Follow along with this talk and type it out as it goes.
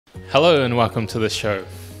Hello and welcome to the show.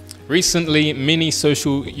 Recently, many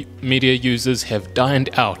social media users have dined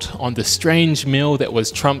out on the strange meal that was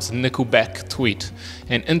Trump's Nickelback tweet,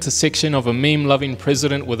 an intersection of a meme-loving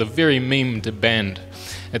president with a very memed band.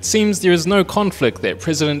 It seems there is no conflict that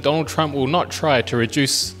President Donald Trump will not try to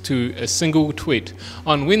reduce to a single tweet.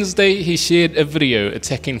 On Wednesday, he shared a video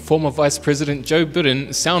attacking former Vice President Joe Biden,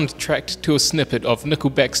 soundtracked to a snippet of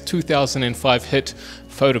Nickelback's 2005 hit,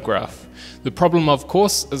 Photograph. The problem, of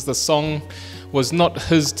course, is the song was not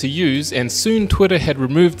his to use, and soon Twitter had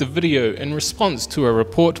removed the video in response to a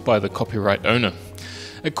report by the copyright owner.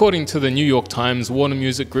 According to the New York Times, Warner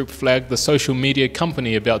Music Group flagged the social media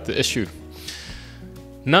company about the issue.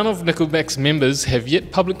 None of Nickelback's members have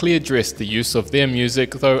yet publicly addressed the use of their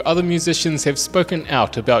music, though other musicians have spoken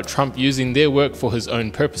out about Trump using their work for his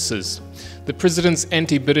own purposes. The president's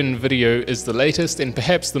anti-Biden video is the latest and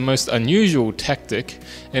perhaps the most unusual tactic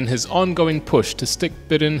in his ongoing push to stick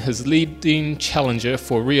Biden, his leading challenger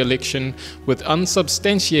for re-election, with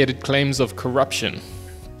unsubstantiated claims of corruption.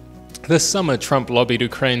 This summer, Trump lobbied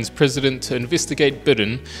Ukraine's president to investigate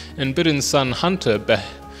Biden and Biden's son Hunter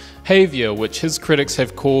behavior, which his critics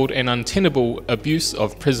have called an untenable abuse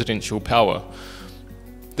of presidential power.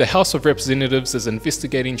 The House of Representatives is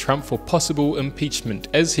investigating Trump for possible impeachment,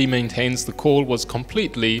 as he maintains the call was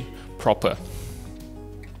completely proper.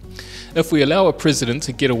 If we allow a president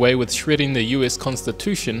to get away with shredding the US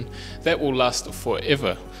Constitution, that will last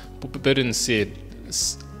forever, Biden said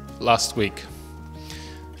last week.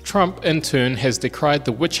 Trump, in turn, has decried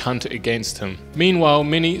the witch hunt against him. Meanwhile,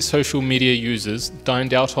 many social media users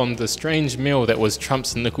dined out on the strange meal that was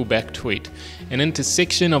Trump's Nickelback tweet, an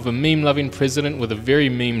intersection of a meme-loving president with a very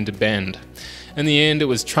memed band. In the end, it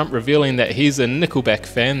was Trump revealing that he's a Nickelback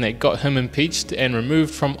fan that got him impeached and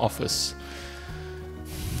removed from office.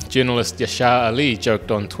 Journalist Yashar Ali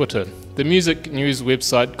joked on Twitter. The music news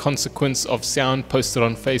website Consequence of Sound posted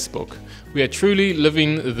on Facebook, "We are truly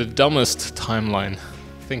living the dumbest timeline."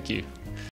 Thank you.